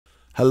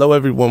Hello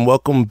everyone,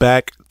 welcome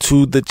back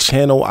to the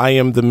channel. I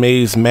am the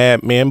Maze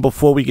Madman.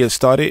 Before we get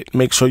started,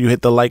 make sure you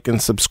hit the like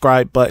and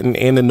subscribe button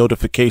and the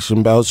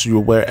notification bell so you're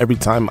aware every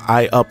time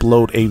I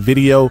upload a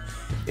video.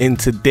 In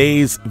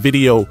today's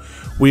video,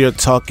 we are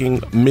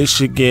talking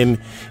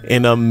Michigan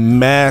and a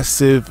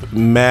massive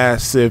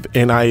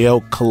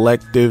NIL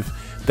collective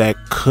that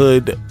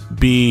could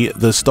be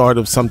the start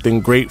of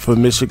something great for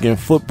Michigan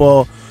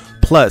football,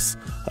 plus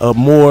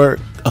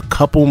a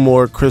couple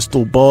more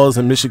crystal balls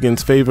in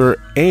Michigan's favor,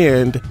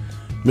 and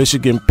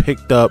Michigan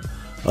picked up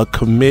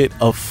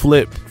a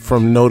flip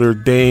from Notre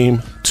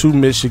Dame to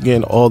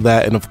Michigan, all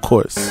that, and of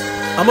course,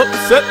 I'm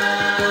upset.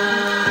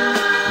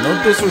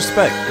 No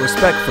disrespect,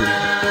 respectfully,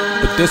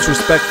 but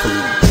disrespectfully,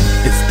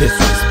 it's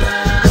disrespect.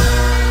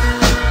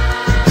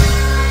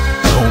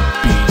 Don't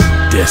be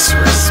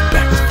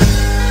disrespectful.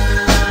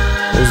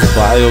 Those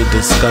vile,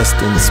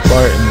 disgusting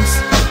Spartans,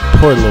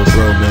 poor little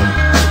bro,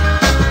 man.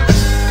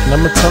 And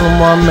I'm gonna tell him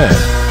why I'm mad.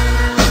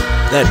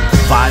 That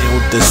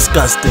vile,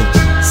 disgusting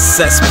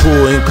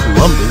cesspool in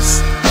Columbus,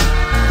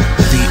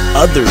 the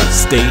other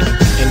state,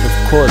 and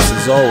of course,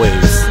 as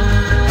always,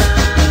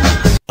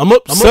 I'm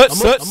upset.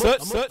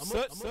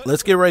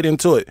 Let's get right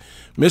into it.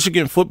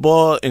 Michigan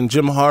football and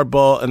Jim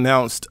Harbaugh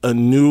announced a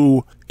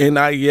new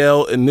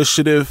NIL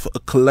initiative, a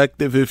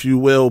collective, if you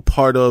will,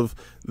 part of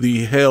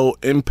the Hail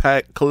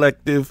Impact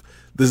Collective.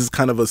 This is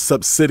kind of a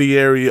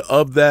subsidiary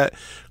of that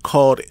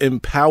called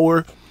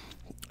Empower.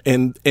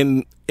 And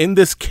in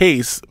this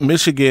case,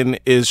 Michigan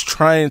is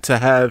trying to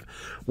have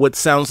what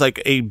sounds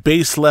like a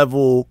base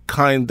level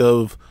kind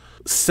of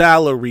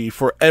salary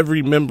for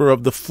every member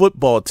of the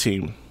football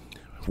team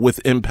with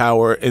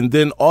Empower, and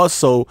then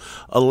also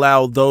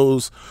allow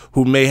those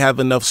who may have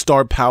enough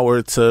star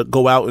power to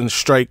go out and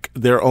strike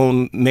their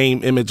own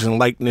name, image, and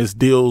likeness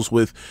deals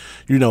with,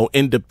 you know,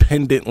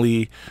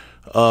 independently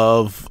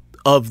of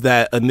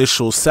that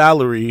initial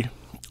salary.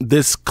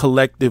 This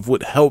collective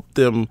would help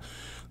them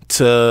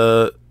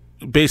to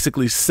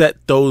basically set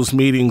those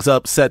meetings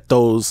up, set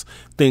those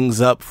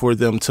things up for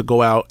them to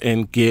go out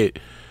and get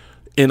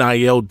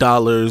NIL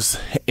dollars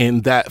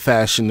in that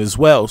fashion as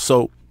well.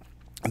 So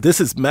this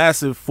is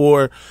massive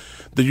for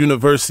the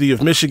University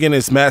of Michigan.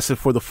 It's massive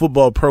for the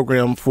football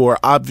program for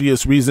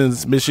obvious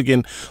reasons.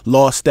 Michigan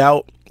lost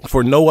out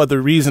for no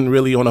other reason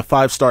really on a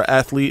 5-star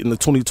athlete in the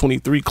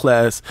 2023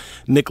 class,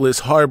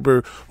 Nicholas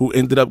Harbor, who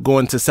ended up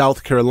going to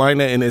South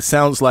Carolina. And it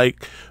sounds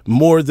like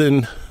more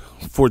than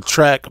for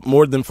track,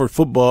 more than for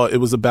football, it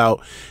was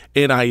about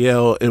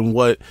NIL and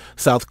what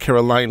South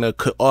Carolina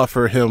could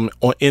offer him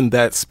in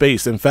that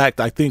space. In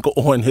fact, I think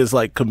on his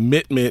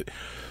commitment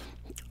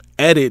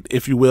edit,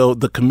 if you will,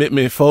 the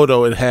commitment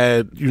photo, it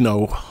had, you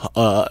know,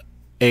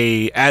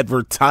 a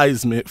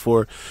advertisement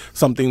for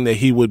something that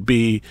he would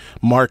be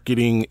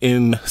marketing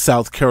in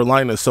South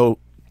Carolina. So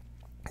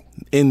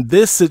in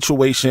this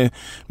situation,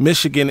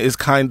 Michigan is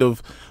kind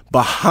of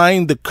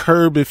behind the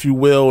curve, if you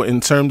will,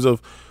 in terms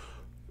of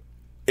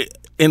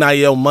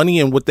NIL money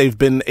and what they've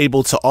been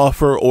able to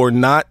offer or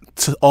not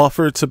to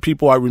offer to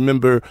people. I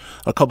remember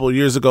a couple of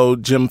years ago,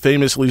 Jim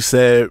famously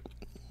said,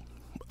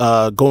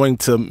 going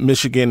to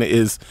Michigan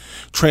is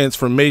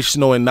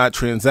transformational and not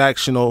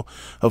transactional.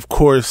 Of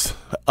course,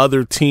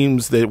 other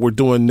teams that were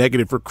doing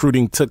negative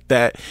recruiting took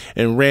that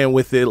and ran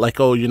with it like,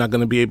 oh, you're not going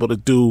to be able to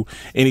do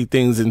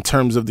anything in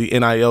terms of the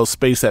NIL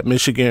space at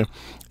Michigan.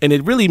 And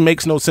it really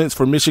makes no sense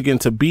for Michigan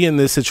to be in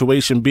this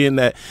situation, being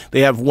that they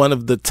have one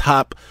of the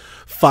top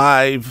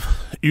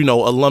 5, you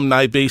know,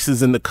 alumni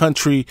bases in the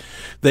country.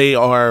 They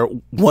are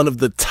one of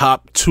the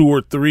top 2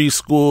 or 3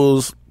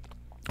 schools,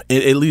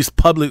 at least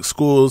public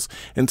schools,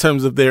 in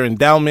terms of their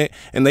endowment,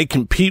 and they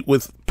compete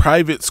with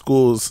private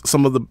schools,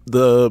 some of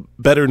the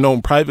better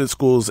known private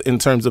schools, in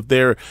terms of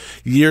their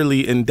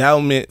yearly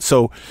endowment.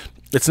 So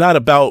it's not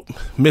about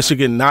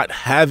Michigan not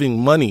having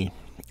money.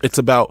 It's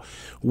about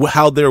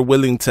how they're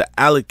willing to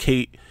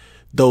allocate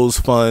those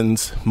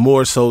funds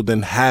more so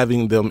than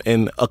having them.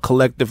 And a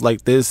collective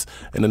like this,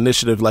 an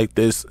initiative like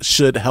this,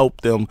 should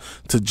help them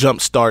to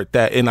jumpstart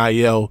that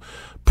NIL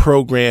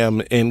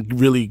program and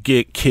really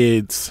get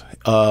kids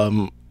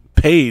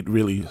paid.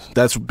 Really,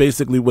 that's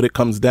basically what it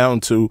comes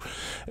down to.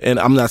 And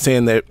I'm not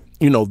saying that,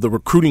 you know, the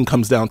recruiting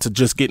comes down to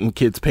just getting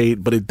kids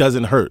paid, but it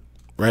doesn't hurt,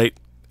 right?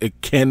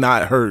 It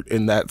cannot hurt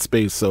in that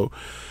space. So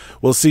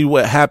we'll see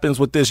what happens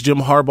with this. Jim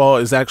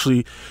Harbaugh is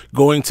actually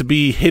going to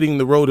be hitting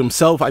the road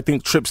himself. I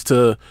think trips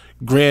to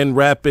Grand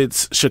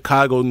Rapids,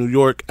 Chicago, New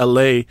York,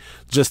 LA,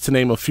 just to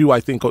name a few.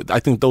 I think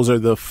those are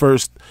the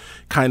first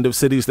kind of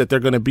cities that they're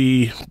going to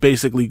be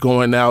basically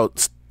going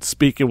out,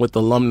 speaking with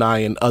alumni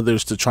and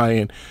others to try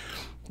and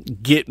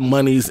get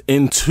monies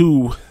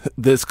into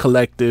this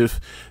collective.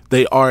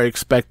 They are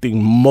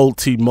expecting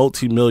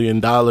multi-million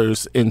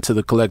dollars into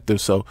the collective.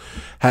 So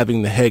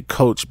having the head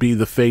coach be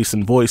the face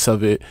and voice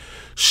of it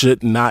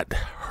should not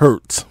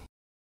hurt.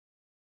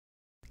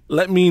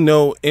 Let me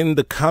know in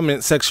the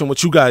comment section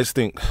what you guys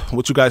think.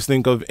 What you guys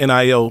think of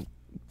NIL,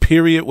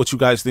 period. What you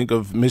guys think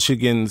of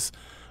Michigan's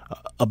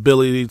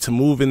ability to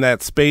move in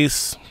that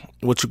space.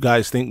 what you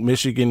guys think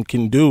Michigan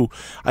can do.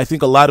 I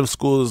think a lot of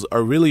schools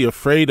are really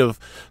afraid of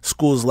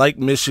schools like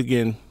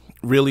Michigan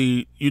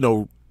really,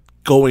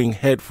 going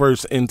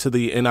headfirst into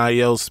the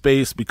NIL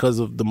space because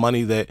of the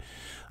money that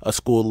a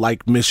school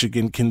like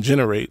Michigan can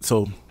generate.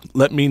 So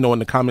let me know in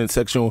the comment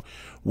section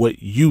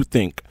what you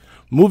think.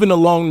 Moving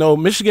along, though,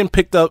 Michigan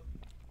picked up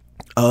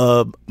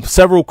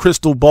several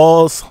crystal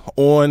balls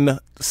on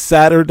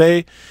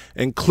Saturday,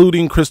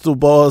 including crystal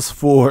balls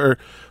for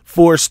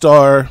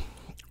 4-star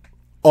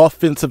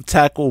offensive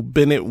tackle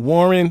Bennett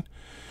Warren.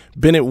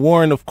 Bennett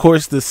Warren, of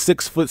course, the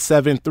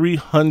 6'7",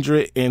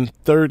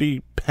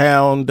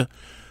 330-pound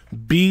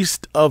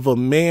beast of a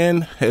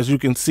man, as you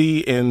can see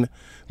in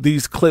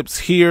these clips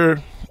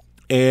here.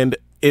 And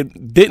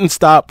it didn't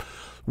stop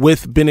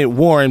with Bennett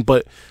Warren.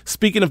 But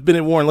speaking of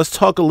Bennett Warren, let's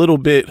talk a little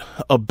bit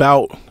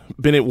about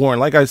Bennett Warren.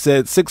 Like I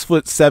said,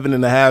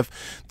 6'7.5",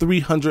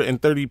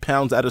 330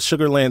 pounds, out of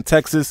Sugar Land,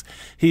 Texas.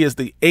 He is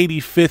the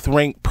 85th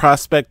ranked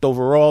prospect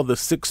overall, the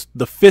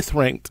 5th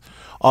ranked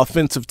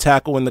offensive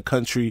tackle in the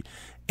country,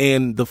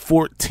 and the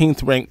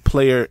 14th ranked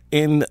player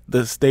in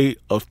the state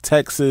of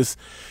Texas.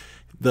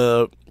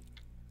 The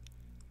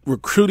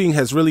recruiting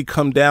has really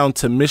come down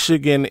to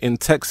Michigan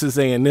and Texas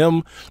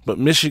A&M, but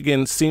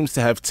Michigan seems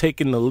to have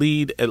taken the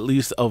lead, at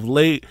least of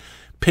late,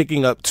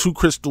 picking up 2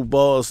 crystal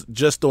balls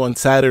just on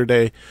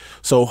Saturday.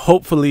 So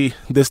hopefully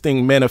this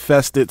thing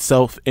manifests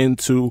itself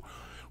into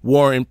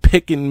Warren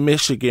picking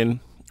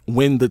Michigan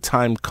when the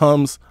time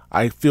comes.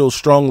 I feel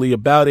strongly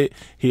about it.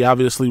 He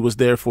obviously was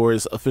there for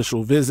his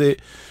official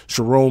visit.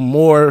 Sharon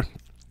Moore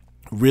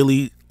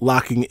really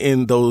locking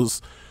in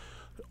those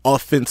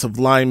offensive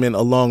linemen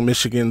along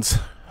Michigan's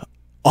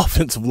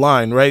offensive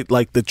line, right?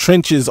 Like, the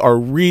trenches are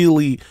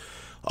really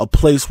a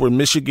place where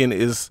Michigan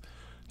is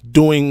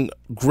doing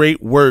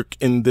great work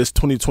in this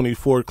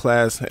 2024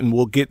 class, and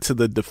we'll get to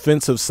the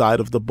defensive side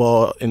of the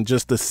ball in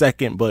just a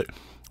second, but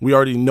we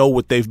already know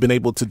what they've been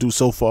able to do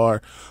so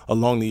far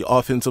along the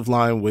offensive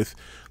line with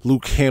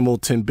Luke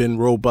Hamilton, Ben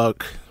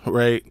Roebuck,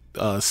 right?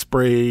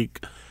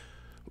 Sprague.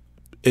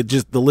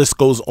 The list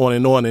goes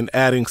on, and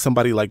adding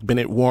somebody like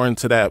Bennett Warren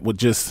to that would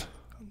just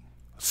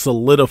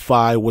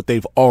solidify what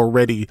they've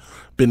already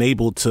been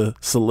able to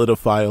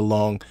solidify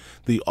along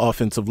the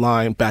offensive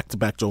line.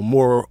 Back-to-back Joe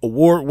Moore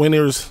award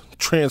winners,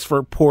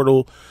 transfer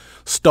portal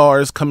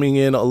stars coming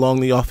in along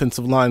the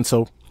offensive line.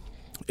 So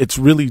it's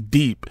really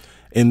deep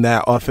in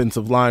that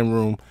offensive line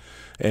room,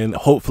 and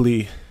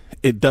hopefully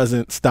it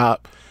doesn't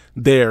stop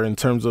there in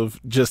terms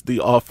of just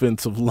the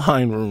offensive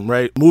line room,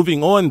 right?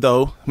 Moving on,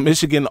 though,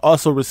 Michigan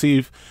also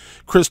received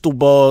crystal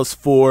balls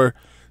for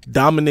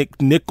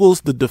Dominic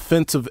Nichols, the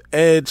defensive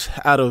edge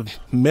out of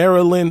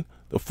Maryland,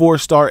 the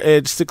 4-star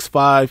edge,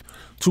 6'5",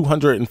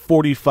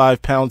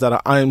 245 pounds, out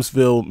of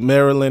Iamesville,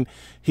 Maryland.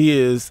 He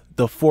is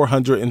the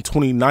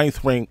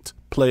 429th ranked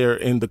player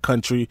in the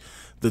country,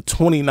 the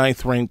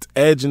 29th ranked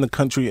edge in the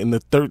country, and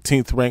the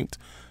 13th ranked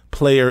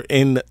player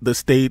in the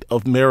state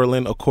of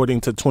Maryland,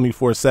 according to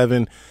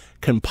 24/7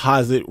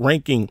 composite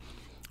ranking.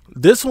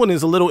 This one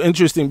is a little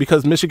interesting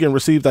because Michigan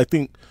received, I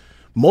think,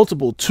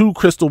 three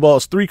crystal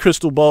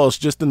balls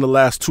just in the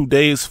last 2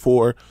 days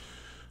for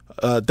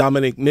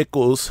Dominic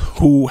Nichols,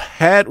 who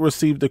had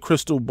received a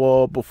crystal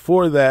ball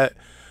before that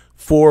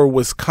for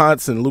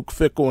Wisconsin. Luke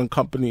Fickell and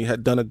company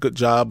had done a good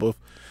job of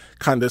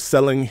kind of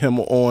selling him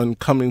on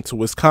coming to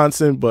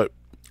Wisconsin, but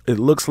it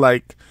looks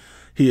like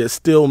he is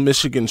still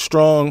Michigan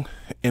strong,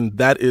 and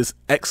that is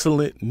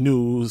excellent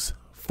news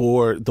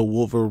for the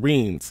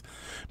Wolverines,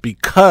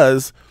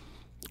 because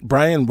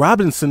Brian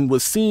Robinson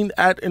was seen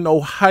at an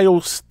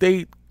Ohio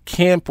State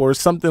camp or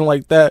something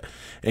like that,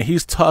 and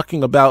he's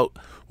talking about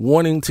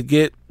wanting to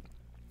get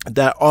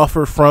that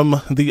offer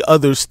from the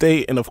other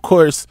state. And of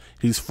course,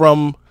 he's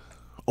from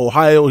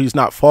Ohio. He's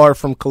not far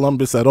from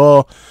Columbus at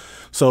all.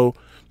 So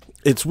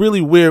it's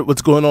really weird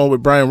what's going on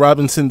with Brian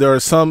Robinson. There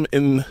are some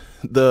in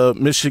the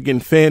Michigan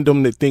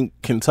fandom that think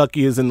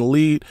Kentucky is in the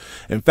lead.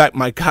 In fact,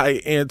 my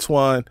guy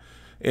Antoine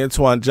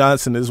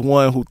Johnson is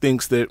one who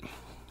thinks that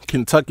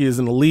Kentucky is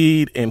in the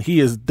lead, and he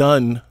is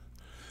done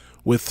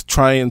with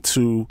trying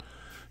to,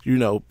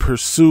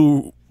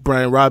 pursue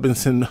Brian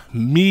Robinson.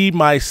 Me,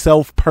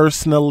 myself,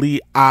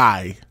 personally,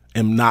 I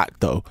am not,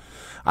 though.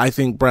 I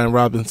think Brian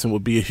Robinson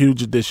would be a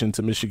huge addition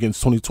to Michigan's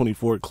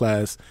 2024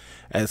 class,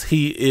 as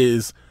he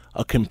is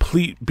a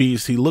complete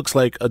beast. He looks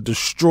like a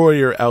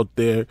destroyer out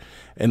there,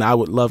 and I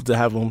would love to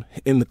have him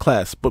in the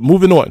class. But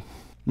moving on,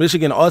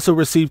 Michigan also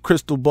received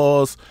crystal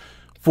balls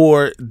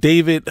for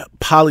David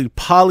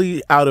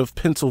Poly out of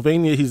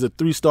Pennsylvania. He's a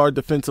 3-star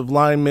defensive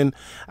lineman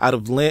out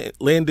of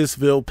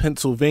Landisville,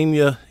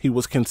 Pennsylvania. He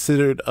was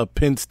considered a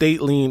Penn State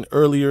lean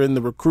earlier in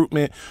the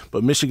recruitment,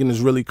 but Michigan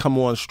has really come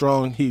on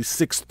strong. He's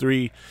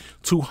 6'3",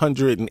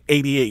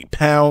 288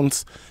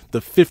 pounds, the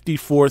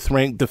 54th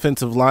ranked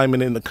defensive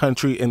lineman in the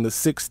country, and the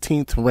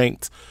 16th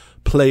ranked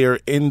player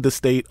in the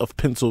state of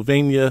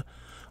Pennsylvania.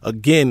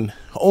 Again,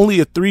 only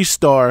a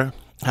 3-star.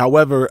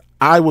 However,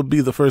 I would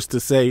be the first to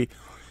say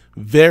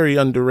very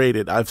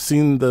underrated. I've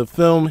seen the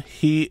film.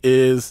 He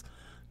is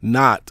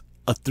not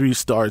a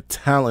 3-star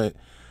talent.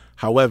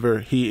 However,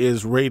 he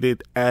is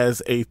rated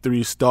as a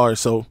 3-star.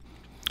 So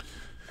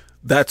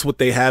that's what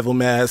they have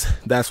him as.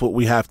 That's what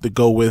we have to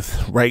go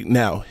with right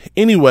now.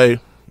 Anyway,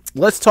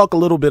 let's talk a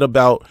little bit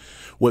about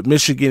what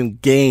Michigan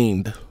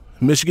gained.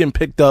 Michigan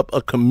picked up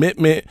a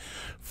commitment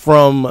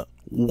from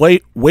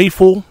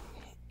Wafel,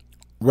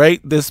 right?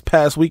 This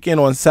past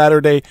weekend on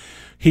Saturday,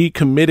 he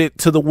committed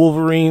to the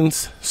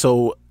Wolverines.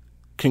 So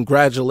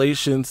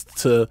congratulations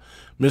to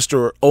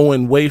Mr.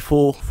 Owen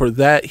Wafel for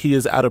that. He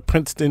is out of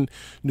Princeton,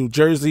 New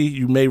Jersey.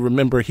 You may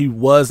remember he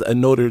was a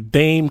Notre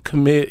Dame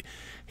commit.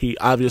 He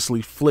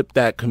obviously flipped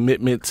that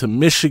commitment to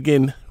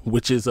Michigan,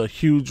 which is a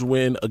huge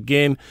win.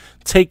 Again,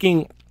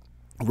 taking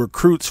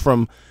recruits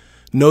from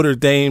Notre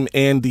Dame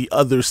and the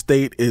other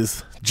state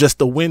is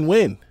just a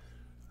win-win.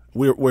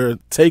 We're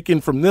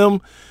taking from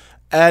them,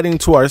 adding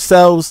to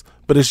ourselves,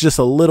 but it's just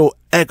a little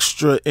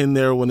extra in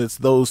there when it's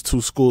those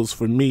two schools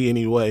for me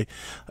anyway.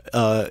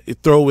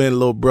 Throw in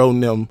little bro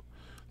them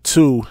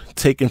too,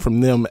 taking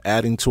from them,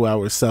 adding to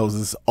ourselves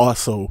is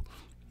also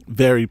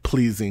very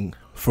pleasing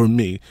for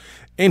me.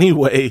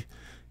 Anyway,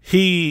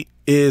 he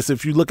is,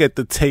 if you look at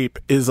the tape,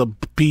 is a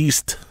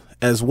beast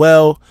as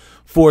well.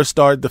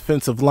 4-star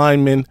defensive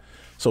lineman.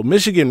 So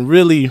Michigan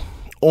really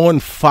on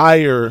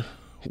fire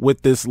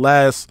with this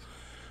last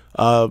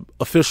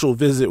official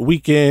visit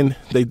weekend.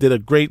 They did a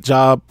great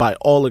job by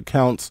all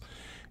accounts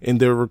in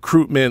their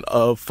recruitment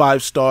of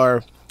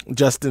 5-star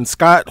Justin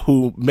Scott,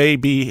 who may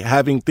be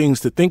having things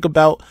to think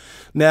about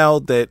now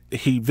that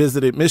he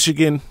visited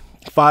Michigan.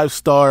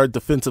 5-star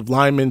defensive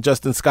lineman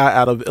Justin Scott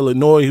out of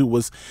Illinois, who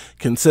was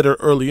considered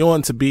early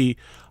on to be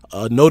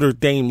a Notre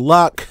Dame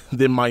lock.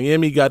 Then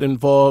Miami got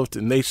involved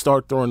and they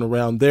start throwing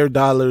around their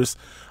dollars.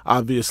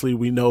 Obviously,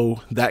 we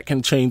know that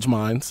can change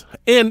minds.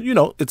 And, you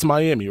know, it's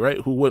Miami,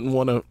 right? Who wouldn't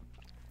want to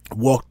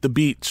walk the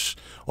beach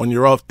on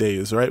your off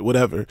days, right?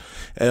 Whatever.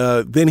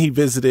 Then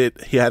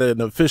he had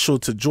an official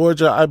to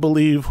Georgia, I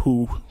believe,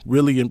 who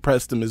really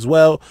impressed him as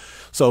well.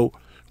 So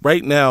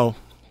right now,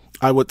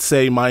 I would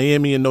say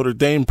Miami and Notre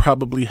Dame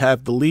probably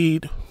have the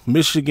lead.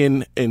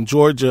 Michigan and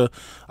Georgia,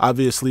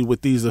 obviously,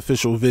 with these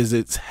official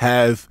visits,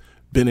 have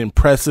been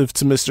impressive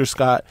to Mr.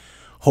 Scott.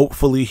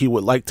 Hopefully, he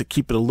would like to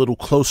keep it a little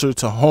closer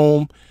to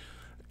home,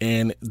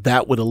 and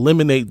that would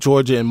eliminate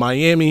Georgia and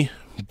Miami,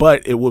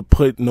 but it would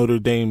put Notre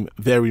Dame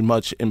very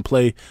much in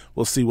play.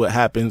 We'll see what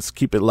happens.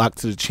 Keep it locked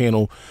to the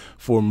channel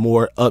for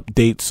more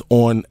updates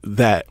on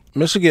that.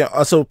 Michigan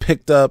also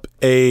picked up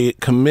a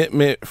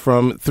commitment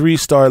from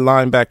 3-star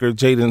linebacker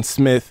Jaden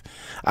Smith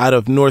out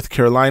of North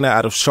Carolina,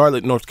 out of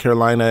Charlotte, North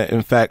Carolina.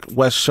 In fact,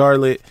 West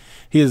Charlotte.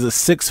 He is a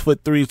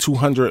 6'3",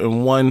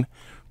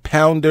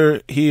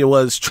 201-pounder. He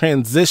was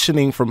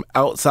transitioning from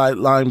outside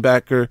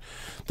linebacker.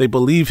 They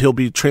believe he'll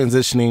be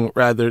transitioning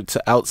rather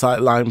to outside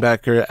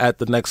linebacker at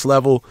the next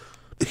level.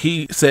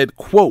 He said,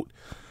 quote,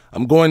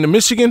 "I'm going to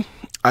Michigan.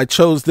 I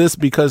chose this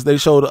because they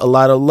showed a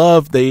lot of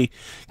love. They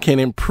can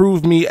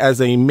improve me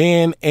as a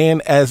man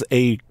and as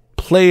a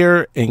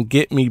player and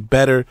get me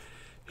better."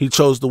 He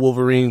chose the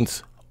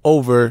Wolverines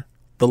over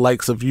the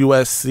likes of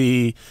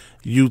USC,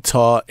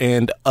 Utah,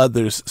 and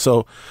others.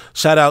 So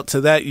shout out to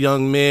that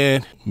young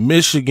man.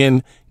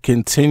 Michigan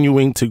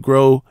continuing to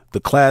grow the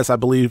class, I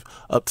believe,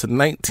 up to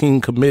 19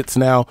 commits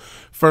now,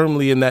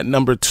 firmly in that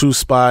number 2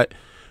 spot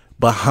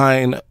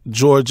behind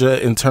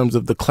Georgia in terms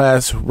of the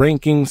class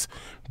rankings,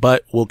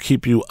 but we'll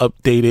keep you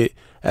updated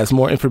as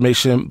more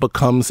information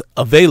becomes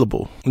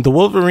available. The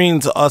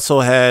Wolverines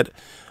also had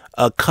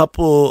a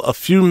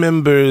few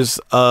members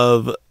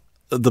of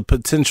the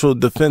potential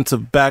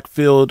defensive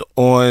backfield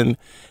on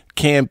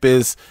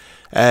campus,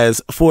 as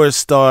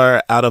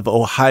 4-star out of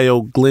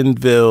Ohio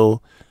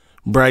Glenville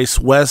Bryce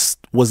West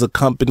was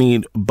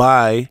accompanied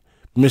by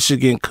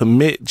Michigan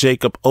commit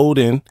Jacob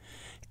Oden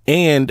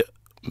and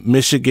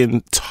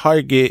Michigan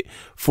target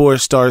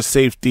 4-star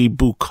safety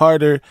Boo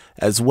Carter,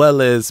 as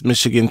well as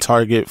Michigan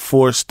target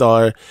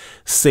 4-star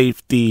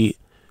safety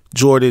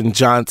Jordan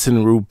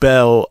Johnson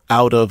Rubel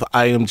out of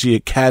IMG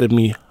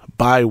Academy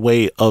by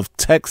way of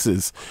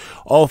Texas.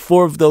 All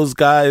 4 of those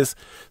guys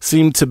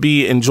seem to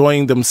be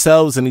enjoying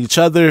themselves and each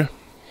other,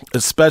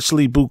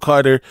 especially Boo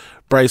Carter,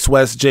 Bryce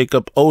West,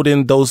 Jacob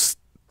Oden. Those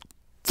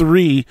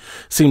 3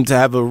 seem to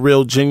have a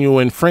real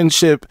genuine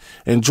friendship.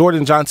 And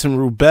Jordan Johnson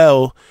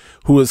Rubel,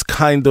 who is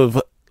kind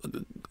of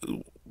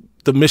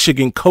the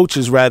Michigan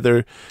coaches,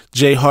 rather,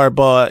 Jay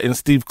Harbaugh and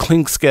Steve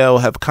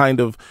Klinkscale, have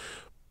kind of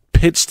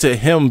pitched to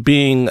him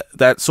being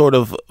that sort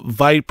of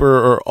viper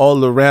or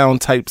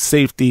all-around type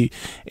safety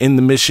in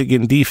the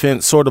Michigan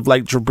defense, sort of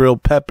like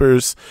Jabril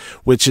Peppers,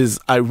 which is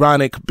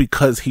ironic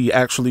because he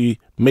actually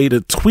made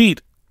a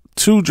tweet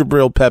to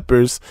Jabril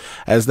Peppers,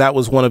 as that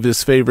was one of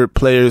his favorite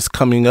players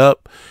coming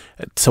up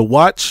to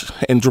watch,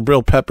 and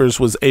Jabril Peppers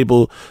was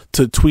able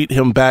to tweet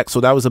him back. So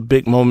that was a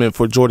big moment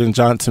for Jordan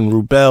Johnson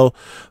Rubel,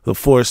 the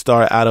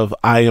 4-star out of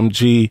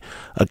IMG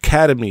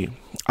Academy.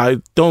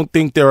 I don't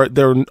think there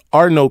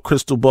are no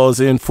crystal balls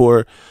in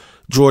for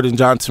Jordan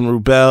Johnson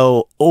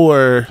Rubel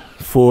or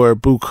for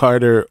Boo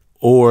Carter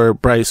or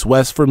Bryce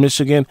West for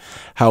Michigan.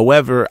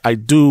 However, I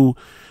do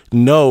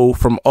know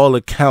from all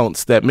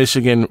accounts that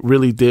Michigan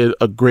really did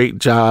a great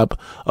job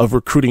of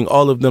recruiting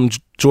all of them.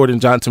 Jordan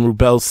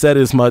Johnson-Rubel said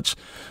as much,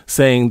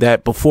 saying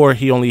that before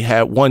he only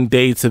had 1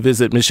 day to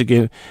visit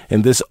Michigan,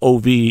 and this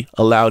OV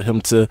allowed him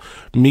to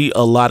meet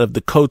a lot of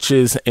the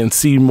coaches and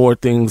see more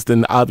things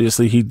than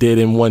obviously he did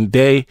in 1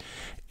 day,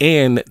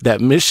 and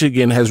that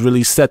Michigan has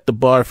really set the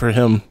bar for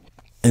him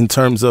in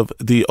terms of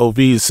the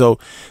OVs. So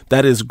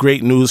that is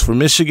great news for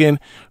Michigan.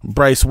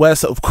 Bryce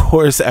West, of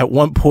course, at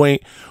one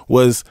point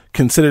was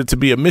considered to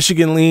be a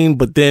Michigan lean,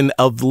 but then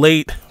of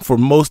late, for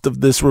most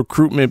of this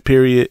recruitment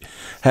period,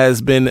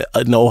 has been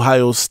an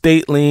Ohio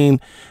State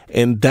lean.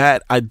 And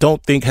that I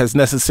don't think has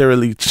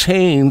necessarily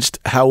changed.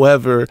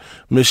 However,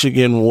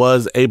 Michigan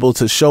was able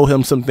to show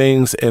him some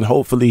things, and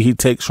hopefully he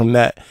takes from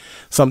that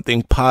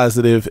something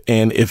positive.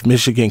 And if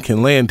Michigan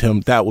can land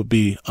him, that would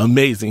be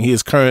amazing. He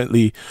is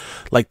currently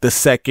like the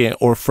second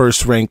or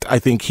first ranked. I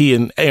think he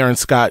and Aaron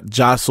Scott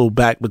jostle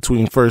back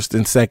between first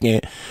and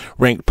second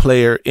ranked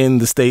player in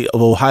the state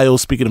of Ohio.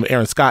 Speaking of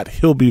Aaron Scott,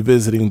 he'll be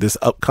visiting this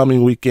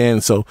upcoming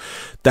weekend. So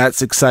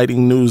that's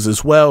exciting news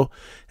as well.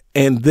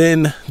 And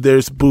then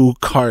there's Boo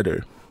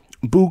Carter.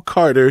 Boo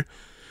Carter,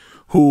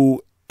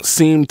 who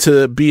seemed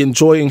to be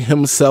enjoying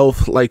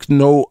himself like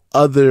no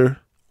other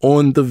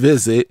on the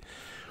visit,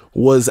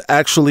 is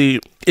actually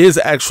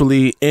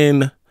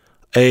in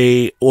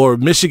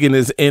Michigan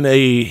is in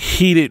a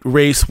heated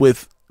race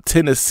with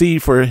Tennessee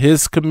for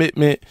his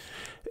commitment.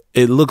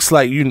 It looks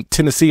like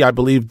Tennessee, I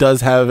believe, does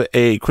have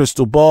a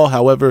crystal ball.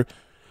 However,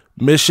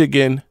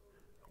 Michigan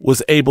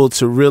was able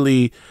to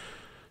really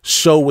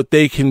show what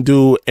they can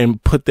do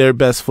and put their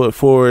best foot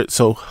forward.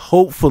 So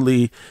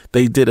hopefully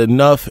they did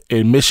enough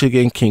and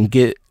Michigan can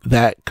get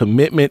that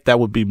commitment. That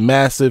would be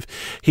massive.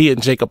 He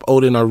and Jacob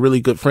Oden are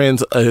really good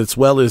friends, as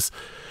well as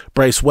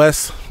Bryce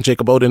West.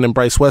 Jacob Oden and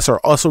Bryce West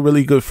are also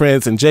really good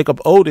friends. And Jacob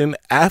Oden,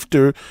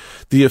 after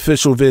the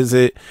official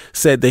visit,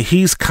 said that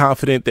he's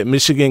confident that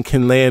Michigan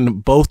can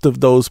land both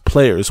of those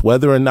players.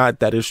 Whether or not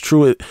that is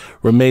true, it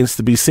remains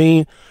to be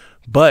seen.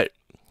 But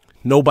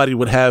nobody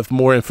would have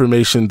more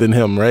information than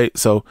him, right?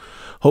 So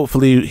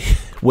hopefully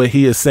what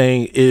he is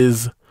saying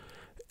is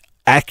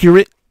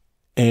accurate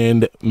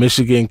and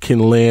Michigan can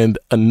land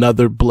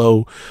another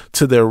blow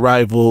to their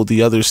rival,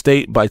 the other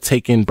state, by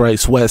taking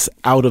Bryce West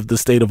out of the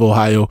state of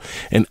Ohio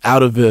and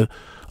out of the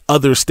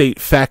other state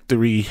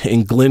factory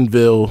in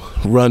Glenville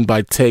run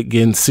by Ted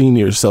Ginn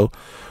Sr. So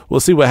we'll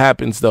see what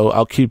happens, though.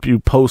 I'll keep you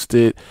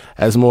posted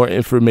as more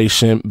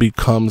information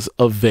becomes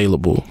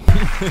available.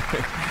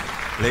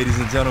 Ladies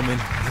and gentlemen,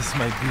 this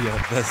might be our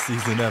best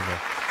season ever.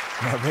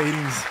 My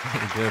ratings,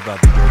 they're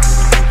about to go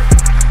through the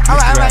roof. All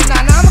right,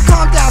 now I'm gonna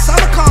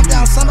calm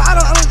down, son. I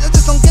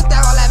just don't get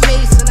that, all that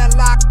mace and that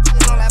lock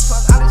and all that.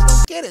 I just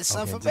don't get it,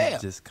 son, for real.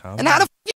 Just calm and how down. the